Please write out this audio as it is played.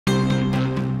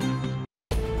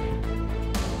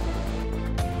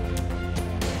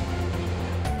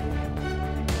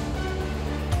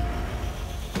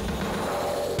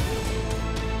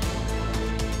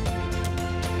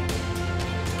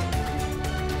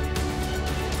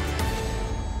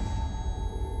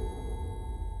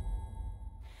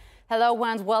Hello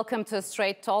and welcome to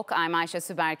Straight Talk. I'm Ayşe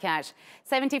Süberkaş.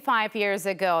 75 years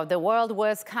ago, the world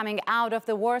was coming out of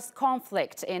the worst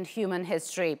conflict in human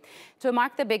history. To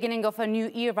mark the beginning of a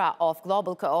new era of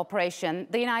global cooperation,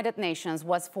 the United Nations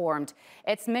was formed.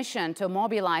 Its mission to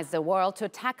mobilize the world to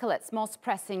tackle its most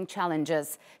pressing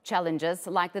challenges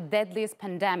like the deadliest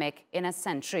pandemic in a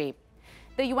century.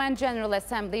 The UN General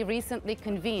Assembly recently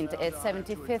convened its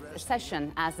 75th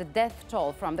session as the death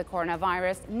toll from the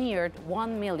coronavirus neared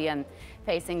 1 million.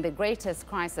 Facing the greatest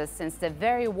crisis since the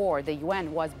very war the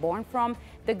UN was born from,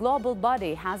 the global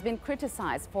body has been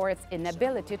criticized for its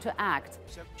inability to act.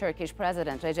 Turkish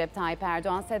President Recep Tayyip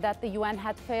Erdogan said that the UN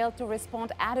had failed to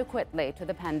respond adequately to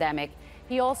the pandemic.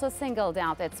 He also singled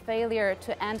out its failure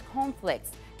to end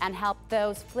conflicts and help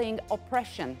those fleeing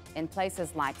oppression in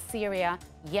places like Syria,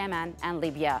 Yemen, and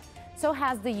Libya. So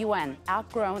has the UN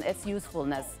outgrown its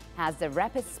usefulness? Has the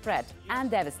rapid spread and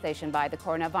devastation by the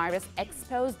coronavirus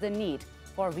exposed the need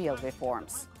for real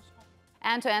reforms?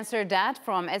 And to answer that,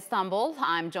 from Istanbul,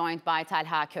 I'm joined by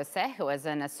Talha Kose, who is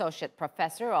an associate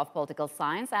professor of political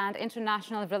science and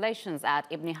international relations at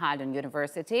Haldun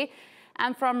University.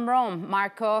 And from Rome,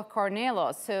 Marco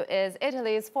Carnelos, who is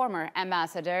Italy's former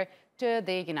ambassador to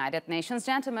the United Nations.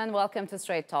 Gentlemen, welcome to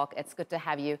Straight Talk. It's good to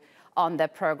have you on the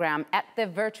program. At the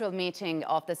virtual meeting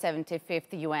of the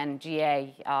 75th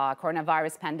UNGA,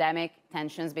 coronavirus pandemic,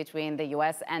 tensions between the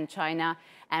US and China,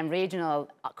 and regional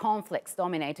conflicts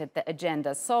dominated the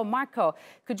agenda. So, Marco,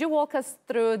 could you walk us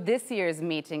through this year's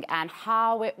meeting and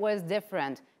how it was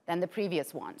different than the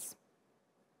previous ones?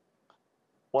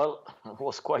 Well, it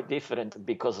was quite different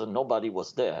because nobody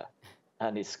was there.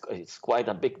 And it's quite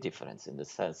a big difference in the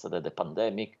sense that the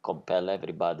pandemic compelled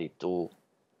everybody to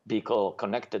be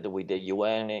connected with the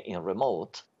UN in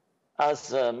remote,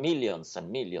 as millions and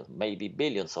millions, maybe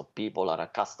billions of people are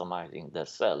accustoming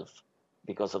themselves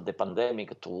because of the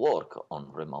pandemic to work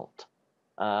on remote.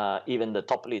 Even the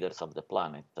top leaders of the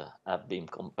planet have been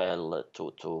compelled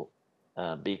to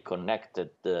be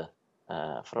connected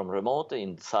from remote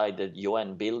inside the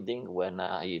UN building. When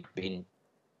I've been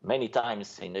many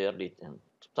times in the early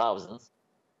 2000s,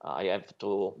 I have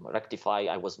to rectify,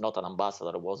 I was not an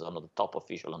ambassador, I was one of the top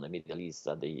official on the Middle East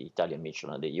at the Italian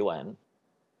mission at the UN.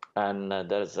 And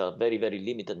there's a very, very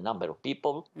limited number of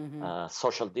people.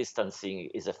 Social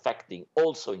distancing is affecting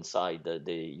also inside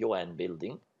the UN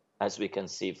building, as we can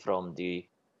see from the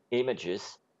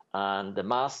images, and the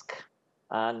mask.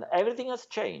 And everything has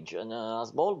changed. And a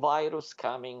small virus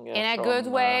coming in a good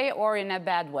way or in a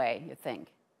bad way, you think?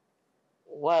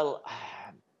 Well,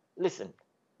 listen,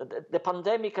 the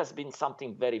pandemic has been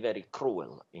something very, very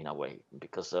cruel in a way,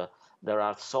 because there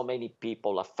are so many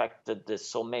people affected, there's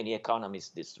so many economies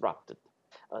disrupted.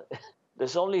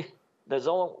 There's only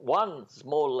one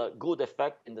small good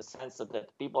effect in the sense that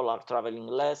people are traveling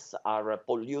less, are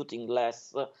polluting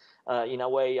less, in a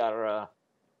way are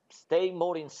staying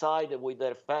more inside with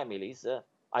their families.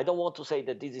 I don't want to say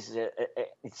that this is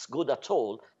it's good at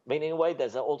all, but in a way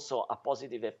there's also a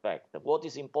positive effect. What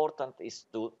is important is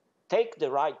to take the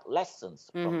right lessons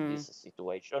from this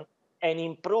situation and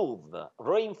improve,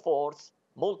 reinforce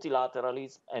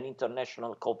multilateralism and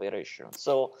international cooperation.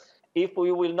 So if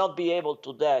we will not be able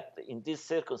to do that in these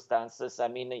circumstances, I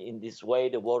mean, in this way,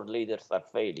 the world leaders are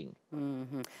failing.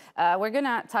 We're going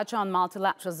to touch on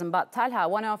multilateralism, but Talha,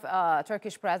 one of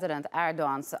Turkish President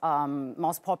Erdogan's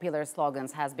most popular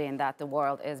slogans has been that the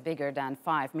world is bigger than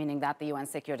five, meaning that the UN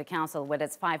Security Council, with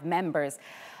its 5 members,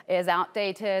 is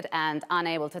outdated and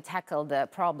unable to tackle the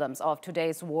problems of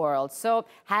today's world. So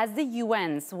has the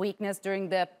UN's weakness during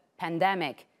the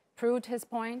pandemic proved his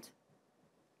point?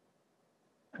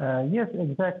 Yes,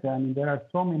 exactly. I mean, there are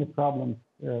so many problems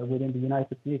within the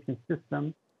United Nations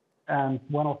system, and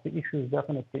one of the issues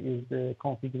definitely is the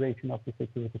configuration of the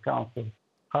Security Council.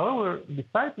 However,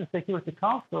 besides the Security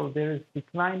Council, there is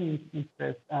declining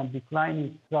interest and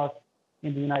declining trust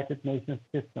in the United Nations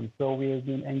system. So we have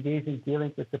been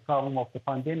dealing with the problem of the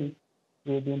pandemic.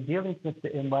 We have been dealing with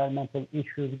the environmental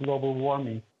issues, global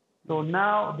warming. So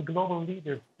now the global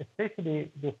leaders,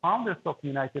 especially the founders of the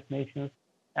United Nations,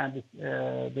 and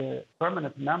the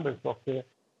permanent members of the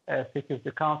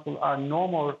Security Council are no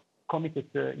more committed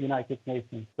to United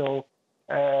Nations. So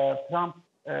Trump's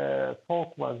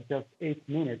talk was just 8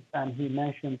 minutes, and he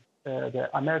mentioned the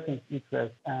American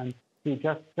interest, and he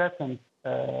just threatened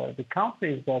the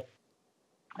countries that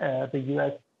the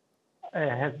U.S.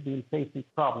 has been facing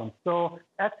problems. So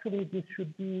actually, this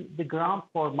should be the ground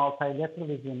for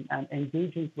multilateralism and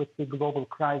engaging with the global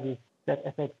crisis that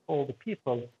affects all the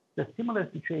people. The similar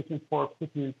situation for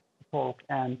Putin's talk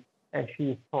and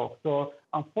Xi's talk. So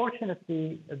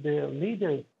unfortunately, the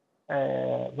leaders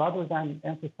rather than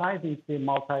emphasizing the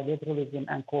multilateralism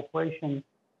and cooperation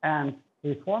and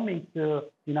reforming the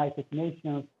United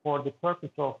Nations for the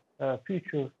purpose of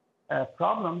future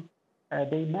problems,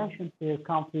 they mentioned their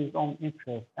country's own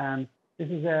interest. And this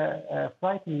is a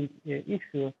frightening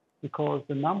issue because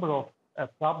the number of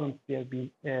problems they have been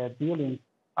dealing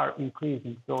are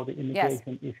increasing. So the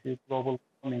immigration issue, global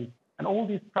warming, and all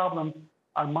these problems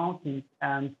are mounting,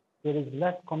 and there is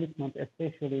less commitment,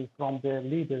 especially from the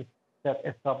leaders that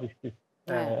established this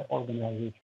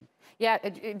organization. Yeah,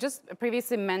 it just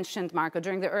previously mentioned, Marco,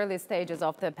 during the early stages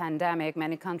of the pandemic,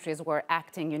 many countries were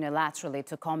acting unilaterally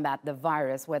to combat the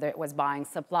virus, whether it was buying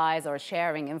supplies or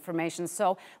sharing information.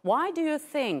 So why do you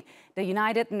think the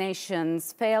United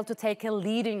Nations failed to take a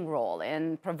leading role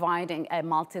in providing a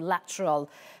multilateral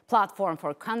platform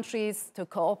for countries to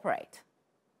cooperate?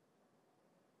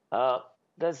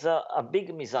 There's a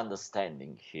big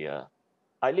misunderstanding here.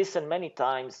 I listen many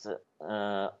times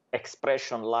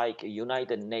expression like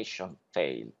United Nations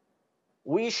failed.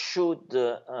 We should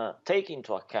take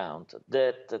into account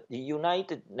that the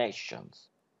United Nations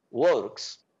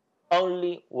works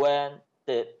only when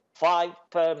the 5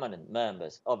 permanent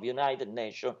members of United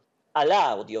Nations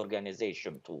allow the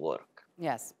organization to work.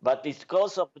 Yes. But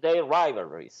because of their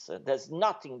rivalries, there's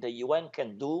nothing the UN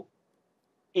can do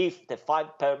if the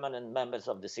 5 permanent members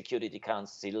of the Security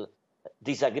Council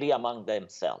disagree among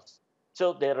themselves.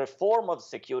 So the reform of the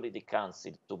Security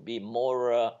Council to be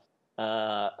more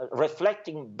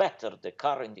reflecting better the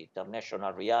current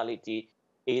international reality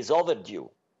is overdue.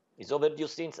 It's overdue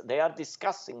since they are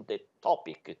discussing the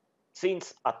topic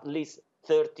since at least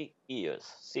 30 years,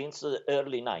 since the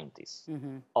early 90s.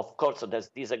 Mm-hmm. Of course, there's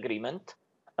disagreement.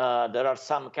 There are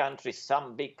some countries,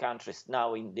 some big countries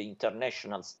now in the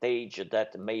international stage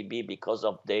that may be because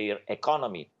of their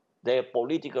economy, their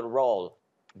political role,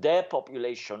 their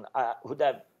population would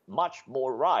have much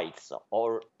more rights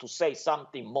or to say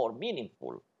something more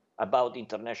meaningful about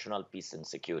international peace and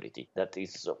security. That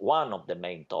is one of the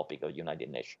main topics of United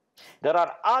Nations. There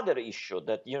are other issues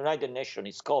that United Nations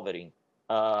is covering,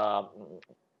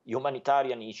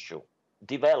 humanitarian issue,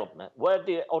 development, where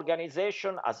the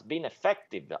organization has been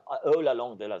effective all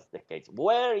along the last decades.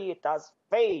 Where it has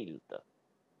failed,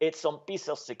 it's on peace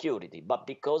of security, but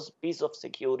because peace of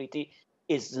security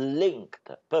is linked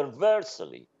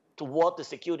perversely to what the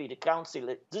Security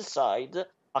Council decides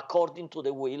according to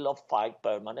the will of 5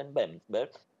 permanent members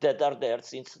that are there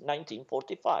since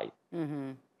 1945.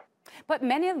 Mm-hmm. But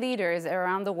many leaders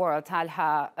around the world,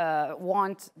 Talha,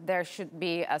 want there should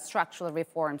be structural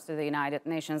reforms to the United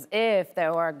Nations. If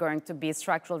there are going to be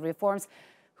structural reforms,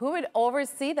 who would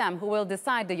oversee them? Who will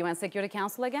decide? The UN Security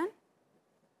Council again?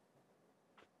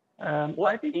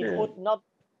 I think it would not.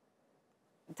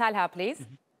 Talha, please.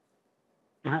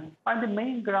 Mm-hmm. And the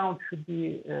main ground should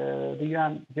be the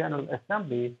UN General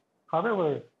Assembly.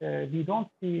 However, we don't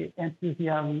see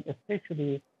enthusiasm,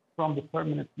 especially from the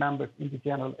permanent members in the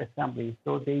General Assembly.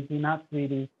 So they do not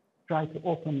really try to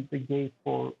open the gate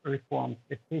for reforms,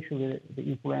 especially the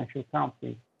influential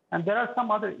countries. And there are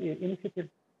some other initiatives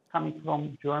coming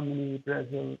from Germany,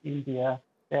 Brazil, India.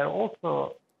 They are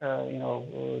also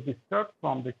disturbed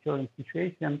from the current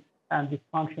situation and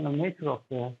dysfunctional nature of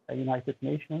the United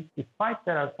Nations, despite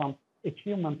there are some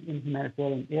achievements in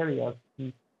humanitarian areas,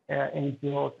 in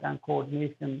NGOs and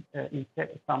coordination in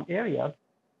some areas.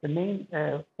 The main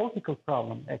political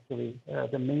problem, actually,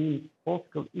 the main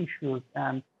political issues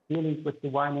and dealing with the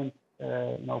violent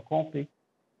conflict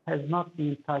has not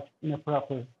been touched in a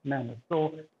proper manner.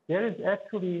 So there is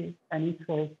actually an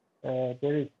interest,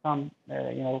 there is some,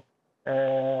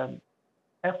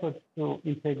 efforts to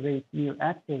integrate new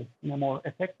actors in a more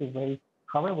effective way.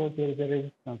 However, there is a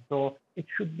resistance. So it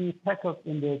should be tackled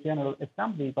in the General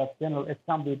Assembly, but General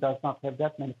Assembly does not have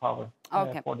that many powers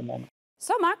for the moment.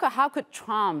 So, Marco, how could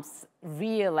Trump's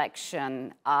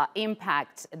re-election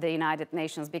impact the United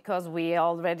Nations? Because we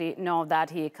already know that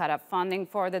he cut off funding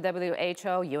for the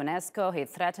WHO, UNESCO, he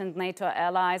threatened NATO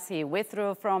allies, he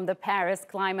withdrew from the Paris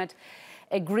Climate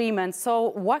Agreement. So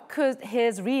what could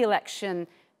his re-election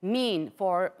mean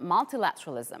for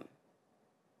multilateralism?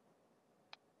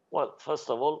 Well, first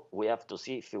of all, we have to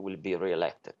see if he will be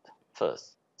re-elected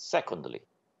first. Secondly,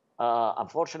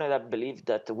 unfortunately, I believe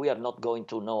that we are not going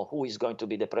to know who is going to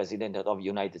be the president of the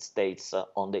United States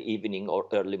on the evening or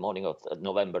early morning of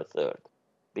November 3rd,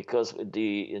 because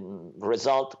the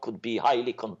result could be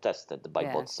highly contested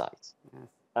by both sides.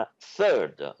 Yes.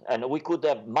 Third, and we could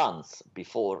have months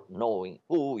before knowing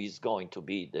who is going to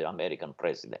be the American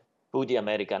president, who the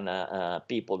American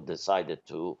people decided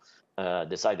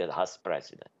as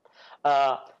president.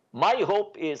 My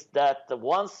hope is that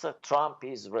once Trump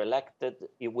is reelected,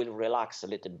 he will relax a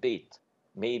little bit.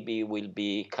 Maybe he will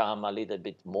become a little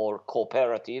bit more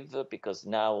cooperative because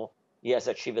now he has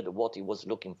achieved what he was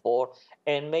looking for.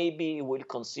 And maybe he will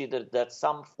consider that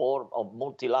some form of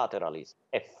multilateralism,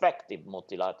 effective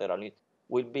multilateralism,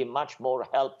 will be much more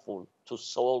helpful to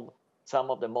solve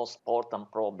some of the most important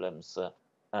problems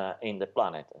in the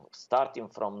planet, starting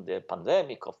from the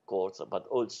pandemic, of course, but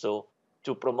also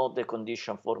to promote the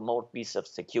condition for more peace and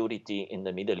security in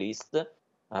the Middle East,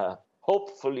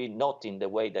 hopefully not in the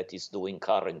way that it's doing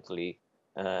currently,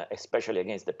 especially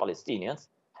against the Palestinians.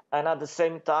 And at the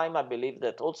same time, I believe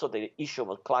that also the issue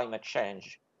of climate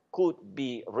change could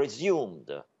be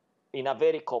resumed in a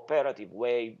very cooperative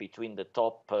way between the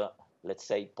top, let's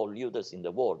say, polluters in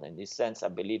the world. In this sense, I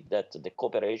believe that the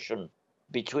cooperation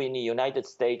between the United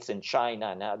States and China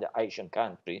and other Asian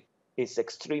countries is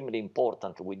extremely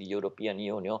important with the European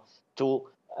Union to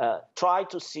try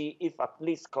to see if at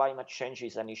least climate change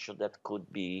is an issue that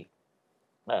could be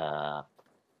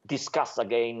discussed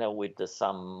again with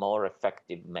some more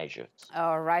effective measures.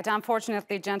 All right.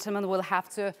 Unfortunately, gentlemen, we'll have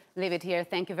to leave it here.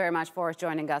 Thank you very much for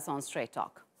joining us on Straight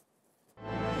Talk.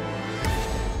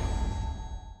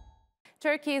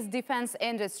 Turkey's defense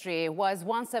industry was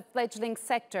once a fledgling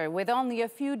sector with only a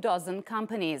few dozen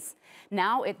companies.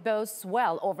 Now it boasts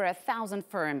well over 1,000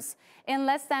 firms. In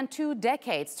less than 2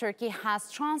 decades, Turkey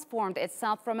has transformed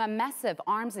itself from a massive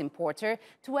arms importer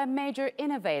to a major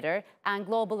innovator and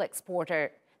global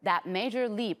exporter. That major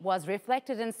leap was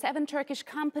reflected in 7 Turkish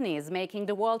companies making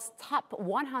the world's top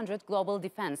 100 global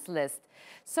defense list.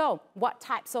 So, what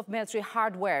types of military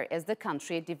hardware is the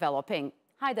country developing?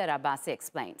 Haydar Abbasi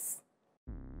explains.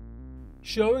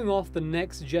 Showing off the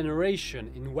next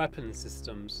generation in weapon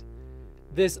systems.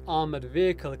 This armored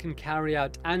vehicle can carry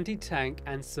out anti-tank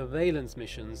and surveillance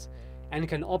missions and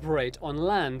can operate on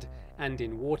land and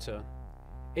in water.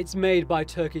 It's made by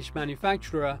Turkish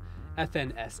manufacturer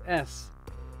FNSS.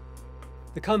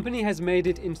 The company has made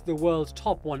it into the world's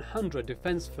top 100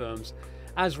 defense firms,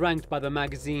 as ranked by the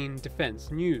magazine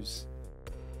Defense News.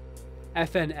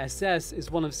 FNSS is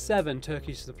one of 7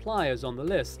 Turkish suppliers on the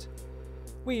list.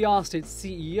 We asked its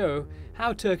CEO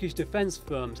how Turkish defense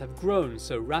firms have grown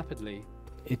so rapidly.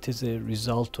 It is a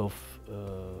result of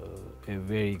a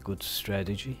very good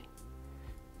strategy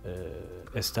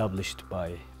established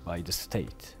by the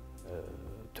state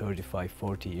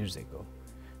 35-40 years ago,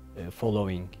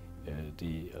 following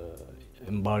the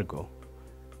embargo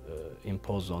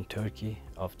imposed on Turkey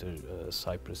after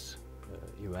Cyprus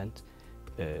event.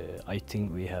 I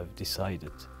think we have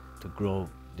decided to grow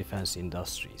defense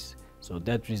industries. So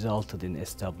that resulted in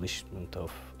establishment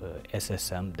of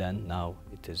SSM, then now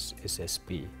it is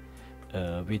SSP,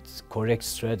 with correct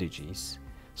strategies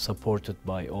supported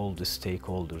by all the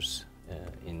stakeholders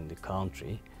in the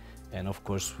country, and of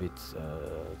course with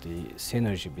the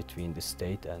synergy between the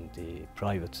state and the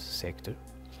private sector.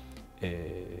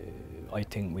 I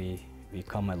think we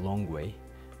come a long way,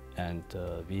 and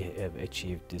we have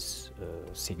achieved this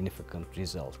significant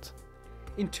result.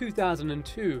 In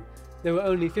 2002, there were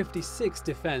only 56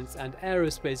 defense and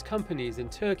aerospace companies in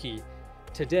Turkey.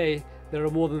 Today, there are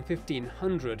more than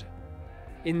 1,500.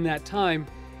 In that time,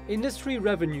 industry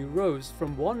revenue rose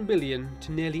from $1 billion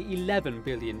to nearly $11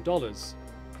 billion.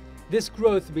 This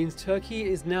growth means Turkey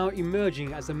is now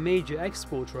emerging as a major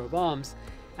exporter of arms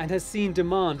and has seen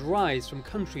demand rise from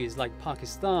countries like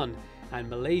Pakistan and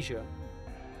Malaysia.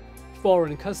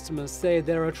 Foreign customers say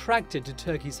they're attracted to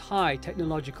Turkey's high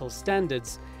technological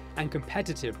standards and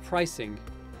competitive pricing.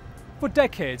 For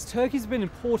decades, Turkey's been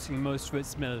importing most of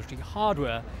its military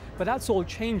hardware, but that's all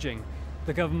changing.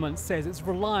 The government says its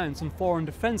reliance on foreign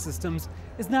defense systems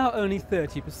is now only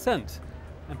 30%,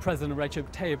 and President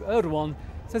Recep Tayyip Erdogan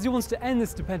says he wants to end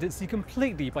this dependency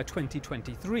completely by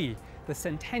 2023, the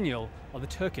centennial of the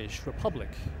Turkish Republic.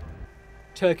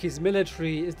 Turkey's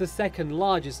military is the second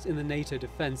largest in the NATO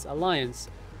defense alliance,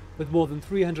 with more than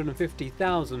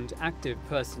 350,000 active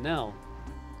personnel.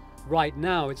 Right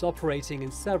now, it's operating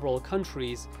in several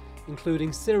countries,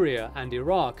 including Syria and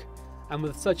Iraq, and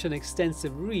with such an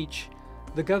extensive reach,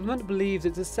 the government believes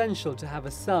it's essential to have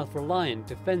a self-reliant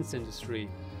defense industry.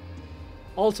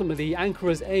 Ultimately,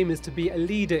 Ankara's aim is to be a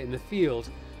leader in the field,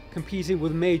 competing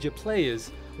with major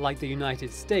players like the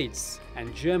United States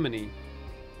and Germany.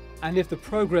 And if the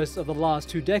progress of the last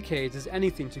 2 decades is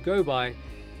anything to go by,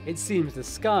 it seems the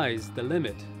sky's the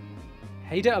limit.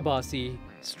 Haydar Abbasi,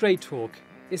 Straight Talk,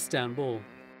 Istanbul.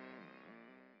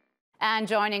 And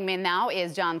joining me now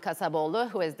is Can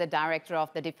Kasapoglu, who is the director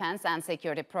of the Defense and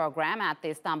Security Program at the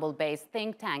Istanbul-based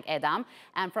think tank EDAM,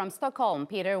 and from Stockholm,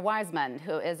 Pieter Wezeman,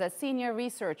 who is a senior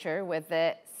researcher with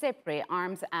the SIPRI,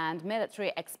 Arms and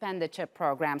Military Expenditure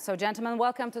Program. So, gentlemen,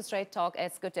 welcome to Straight Talk.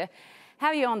 It's good to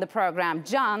have you on the program.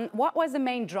 John, what was the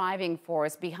main driving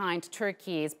force behind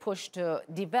Turkey's push to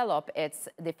develop its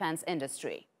defense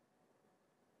industry?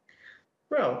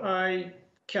 Well, I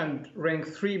can rank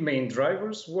three main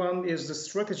drivers. One is the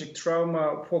strategic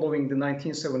trauma following the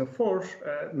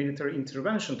 1974 military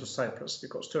intervention to Cyprus,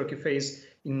 because Turkey faced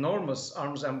enormous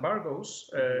arms embargoes,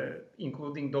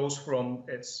 including those from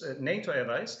its NATO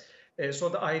allies. So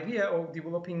the idea of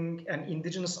developing an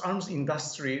indigenous arms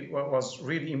industry was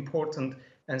really important.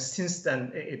 And since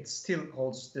then, it still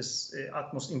holds this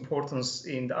utmost importance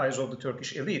in the eyes of the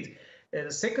Turkish elite. The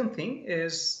second thing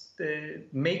is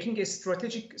making a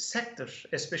strategic sector,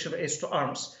 especially as to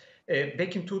arms.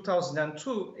 Back in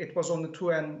 2002, it was only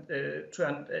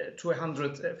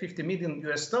 $250 million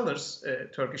US dollars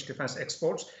Turkish defense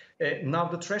exports. Now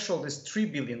the threshold is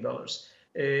 $3 billion.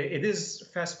 It is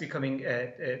fast becoming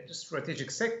a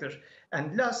strategic sector.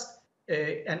 And last,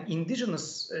 an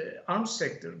indigenous arms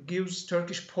sector gives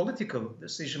Turkish political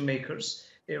decision makers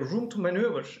room to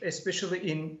maneuver, especially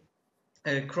in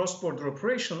cross-border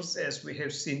operations, as we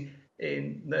have seen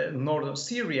in northern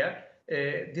Syria.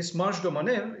 This marge de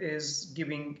maneuver is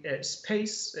giving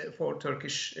space for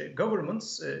Turkish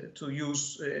governments to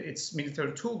use its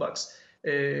military toolbox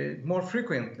more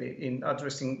frequently in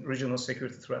addressing regional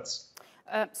security threats.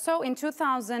 So in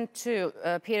 2002,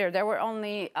 Peter, there were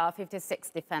only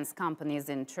 56 defense companies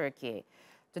in Turkey.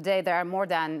 Today, there are more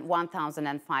than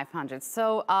 1,500.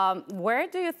 So where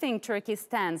do you think Turkey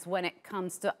stands when it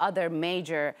comes to other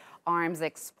major arms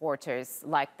exporters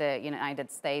like the United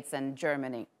States and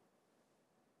Germany?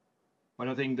 Well,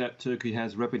 I think that Turkey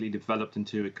has rapidly developed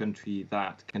into a country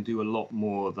that can do a lot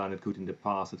more than it could in the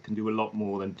past. It can do a lot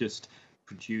more than just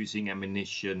producing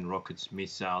ammunition, rockets,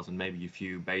 missiles, and maybe a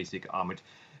few basic armored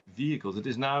vehicles. It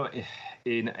is now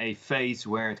in a phase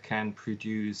where it can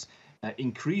produce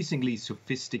increasingly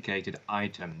sophisticated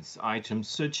items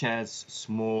such as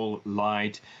small,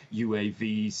 light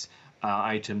UAVs,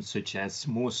 items such as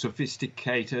more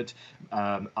sophisticated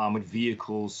armored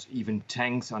vehicles, even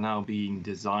tanks are now being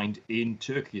designed in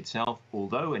Turkey itself,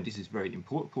 although, and this is very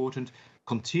important,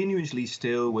 continuously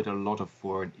still with a lot of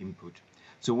foreign input.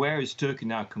 So where is Turkey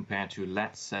now compared to,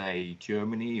 let's say,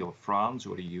 Germany or France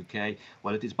or the UK?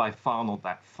 Well, it is by far not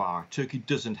that far. Turkey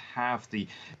doesn't have the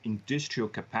industrial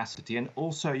capacity, and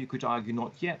also, you could argue,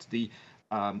 not yet the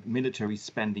military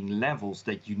spending levels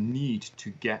that you need to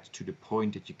get to the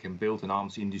point that you can build an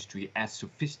arms industry as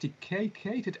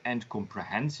sophisticated and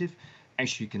comprehensive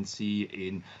as you can see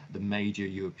in the major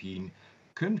European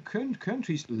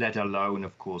countries, let alone,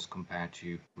 of course, compared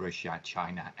to Russia,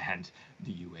 China, and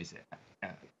the USA.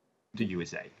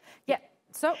 Yeah.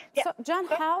 So, John,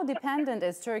 how dependent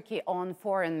is Turkey on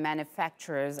foreign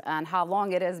manufacturers, and how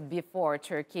long it is before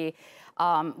Turkey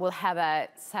will have a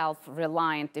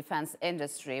self-reliant defense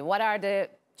industry? What are the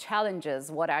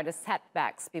challenges? What are the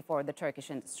setbacks before the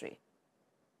Turkish industry?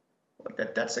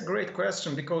 That's a great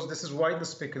question, because this is widely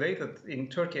speculated in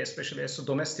Turkey, especially as to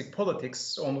domestic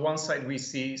politics. On one side, we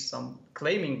see some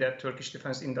claiming that Turkish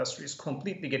defense industry is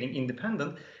completely getting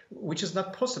independent, which is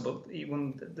not possible.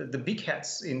 Even the big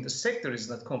hats in the sector is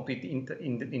not completely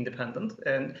independent,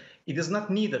 and it is not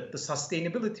needed. The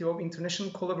sustainability of international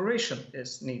collaboration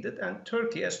is needed, and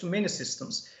Turkey, as to many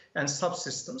systems and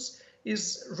subsystems,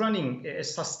 is running a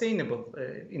sustainable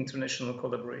international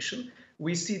collaboration.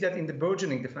 We see that in the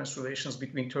burgeoning defense relations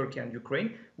between Turkey and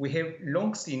Ukraine. We have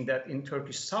long seen that in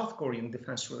Turkish-South Korean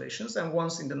defense relations, and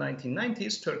once in the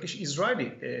 1990s,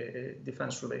 Turkish-Israeli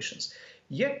defense relations.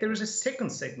 Yet there is a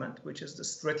second segment, which is the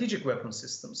strategic weapon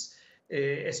systems,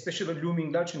 especially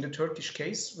looming large in the Turkish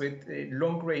case with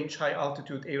long-range,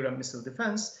 high-altitude air and missile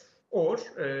defense, or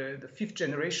the fifth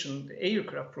generation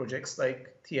aircraft projects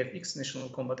like TFX National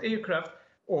Combat Aircraft,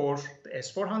 or the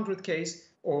S-400 case,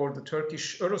 or the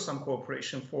Turkish Eurosam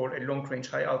cooperation for a long-range,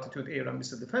 high-altitude air and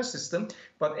missile defense system.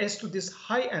 But as to this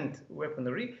high-end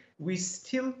weaponry, we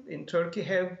still in Turkey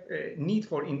have a need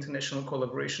for international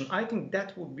collaboration. I think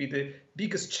that would be the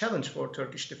biggest challenge for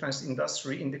Turkish defense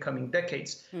industry in the coming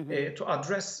decades, to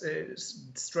address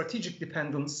strategic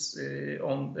dependence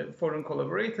on foreign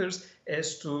collaborators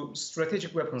as to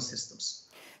strategic weapon systems.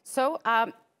 So,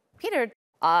 Peter,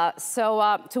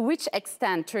 to which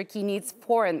extent Turkey needs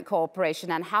foreign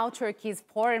cooperation, and how Turkey's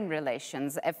foreign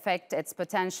relations affect its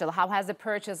potential? How has the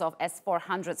purchase of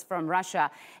S-400s from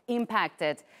Russia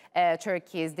impacted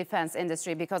Turkey's defense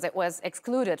industry, because it was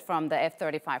excluded from the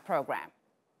F-35 program?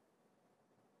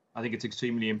 I think it's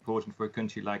extremely important for a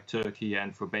country like Turkey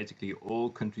and for basically all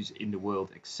countries in the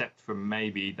world, except for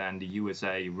maybe then the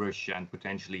USA, Russia, and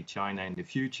potentially China in the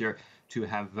future, to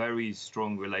have very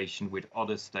strong relation with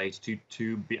other states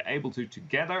to be able to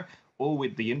together, or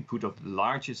with the input of the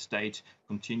largest state,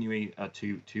 continuing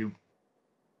to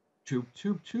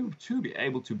be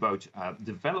able to both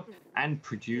develop and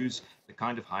produce the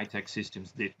kind of high-tech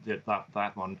systems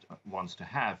that one wants to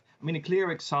have. I mean, a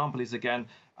clear example is, again,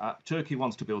 Turkey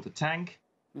wants to build a tank.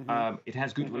 It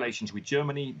has good relations with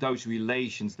Germany. Those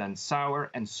relations then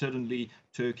sour, and suddenly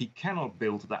Turkey cannot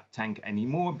build that tank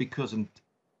anymore because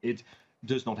it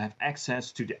does not have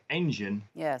access to the engine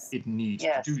it needs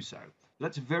to do so.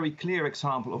 That's a very clear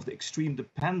example of the extreme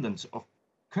dependence of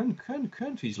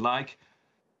countries like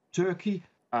Turkey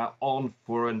on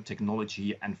foreign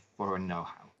technology and foreign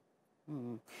know-how.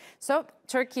 So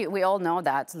Turkey, we all know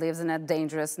that, lives in a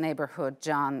dangerous neighborhood,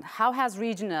 John. How has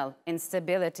regional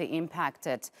instability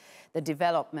impacted the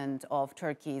development of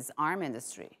Turkey's arms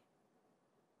industry?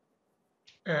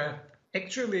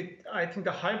 Actually, I think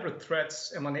the hybrid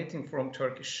threats emanating from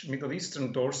Turkish Middle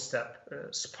Eastern doorstep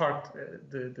sparked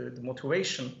the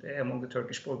motivation among the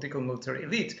Turkish political military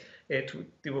elite to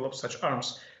develop such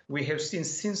arms. We have seen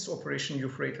since Operation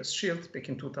Euphrates Shield back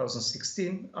in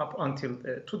 2016 up until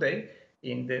today,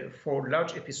 in the 4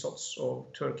 large episodes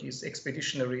of Turkey's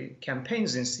expeditionary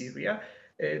campaigns in Syria,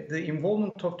 the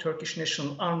involvement of Turkish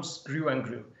national arms grew and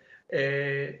grew.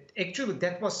 Actually,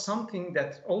 that was something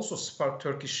that also sparked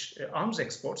Turkish arms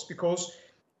exports, because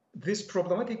this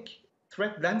problematic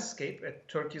threat landscape at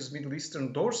Turkey's Middle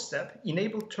Eastern doorstep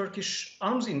enabled Turkish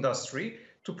arms industry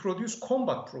to produce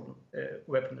combat-proven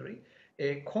weaponry.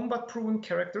 A combat-proven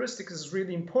characteristic is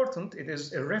really important. It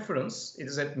is a reference, it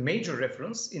is a major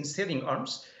reference in selling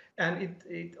arms, and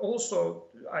it also,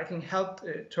 I think, helped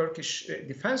Turkish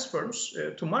defense firms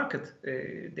to market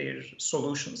their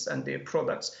solutions and their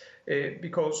products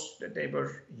because they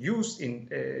were used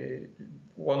in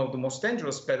one of the most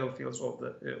dangerous battlefields of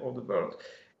the world.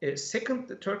 Second,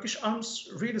 the Turkish arms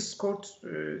really scored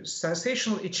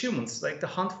sensational achievements, like the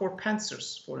hunt for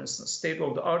Panzers, for instance,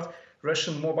 state-of-the-art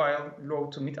Russian mobile low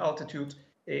to mid-altitude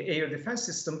air defense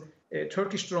system.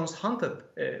 Turkish drones hunted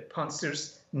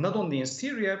Panzers not only in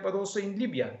Syria, but also in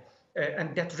Libya.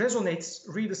 And that resonates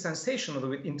really sensationally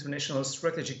with international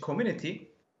strategic community,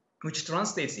 which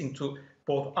translates into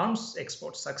both arms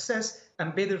export success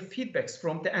and better feedbacks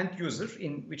from the end user,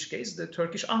 in which case the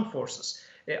Turkish armed forces.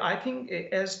 I think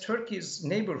as Turkey's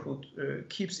neighborhood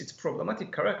keeps its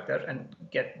problematic character and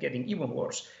getting even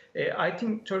worse, I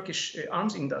think Turkish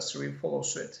arms industry will follow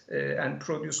suit and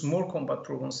produce more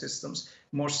combat-proven systems,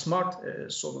 more smart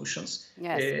solutions.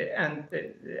 And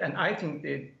I think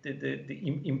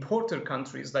the importer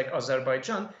countries like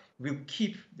Azerbaijan will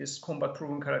keep this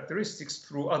combat-proven characteristics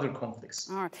through other conflicts.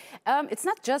 All right. It's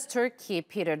not just Turkey,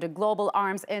 Peter. The global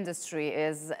arms industry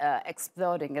is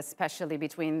exploding, especially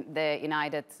between the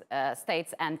United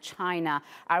States and China.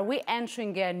 Are we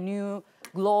entering a new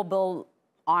global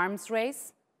arms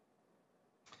race?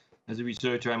 As a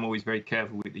researcher, I'm always very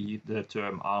careful with the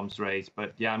term arms race,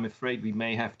 but yeah, I'm afraid we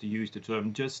may have to use the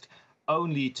term just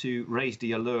only to raise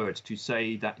the alert, to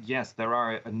say that, yes, there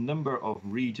are a number of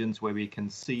regions where we can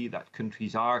see that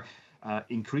countries are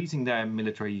increasing their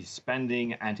military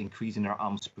spending and increasing their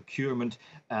arms procurement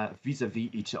vis-a-vis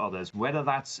each other's, whether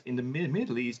that's in the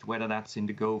Middle East, whether that's in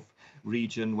the Gulf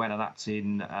region, whether that's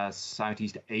in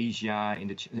Southeast Asia,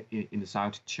 in the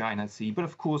South China Sea, but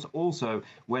of course also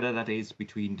whether that is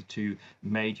between the 2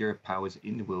 major powers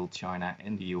in the world, China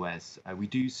and the US. We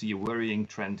do see a worrying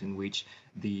trend in which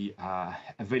the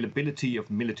availability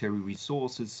of military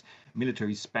resources,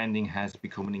 military spending has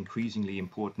become an increasingly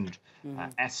important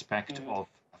aspect of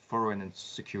foreign and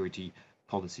security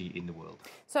policy in the world.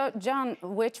 So, John,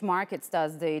 which markets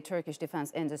does the Turkish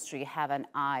defense industry have an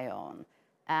eye on,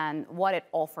 and what it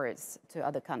offers to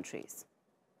other countries?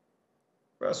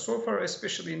 Well, so far,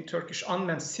 especially in Turkish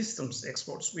unmanned systems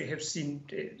exports, we have seen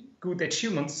good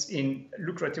achievements in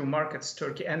lucrative markets.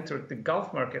 Turkey entered the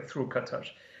Gulf market through Qatar.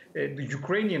 The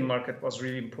Ukrainian market was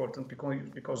really important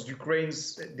because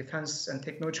Ukraine's defense and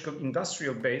technological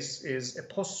industrial base is a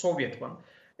post-Soviet one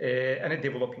and a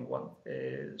developing one.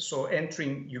 So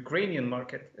entering Ukrainian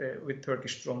market with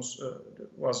Turkish drones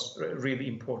was really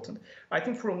important. I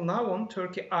think from now on,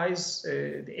 Turkey eyes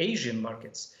the Asian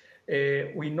markets.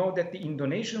 We know that the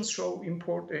Indonesians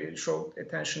showed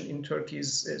attention in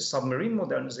Turkey's submarine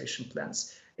modernization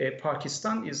plans.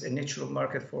 Pakistan is a natural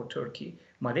market for Turkey.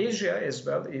 Malaysia as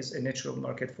well is a natural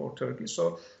market for Turkey.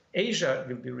 So Asia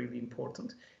will be really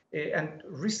important. And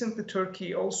recently,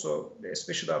 Turkey also,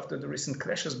 especially after the recent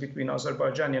clashes between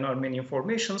Azerbaijani and Armenian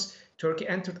formations, Turkey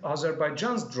entered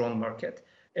Azerbaijan's drone market.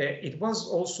 It was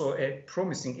also a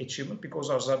promising achievement because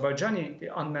Azerbaijani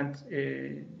unmanned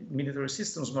military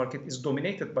systems market is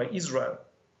dominated by Israel,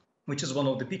 which is one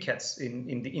of the big hats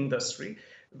in the industry.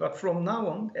 But from now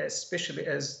on, especially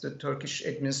as the Turkish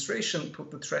administration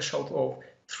put the threshold of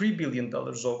 $3 billion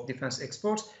of defense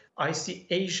exports, I see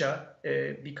Asia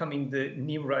becoming the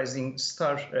new rising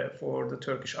star for the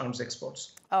Turkish arms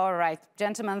exports. All right,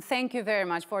 gentlemen, thank you very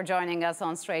much for joining us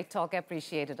on Straight Talk. I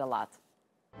appreciate it a lot.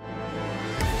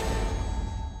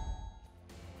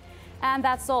 And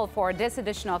that's all for this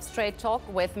edition of Straight Talk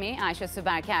with me, Ayşe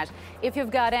Süberker. If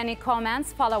you've got any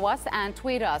comments, follow us and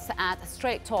tweet us at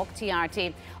Straight Talk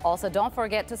TRT. Also, don't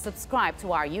forget to subscribe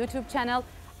to our YouTube channel.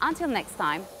 Until next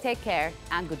time, take care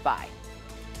and goodbye.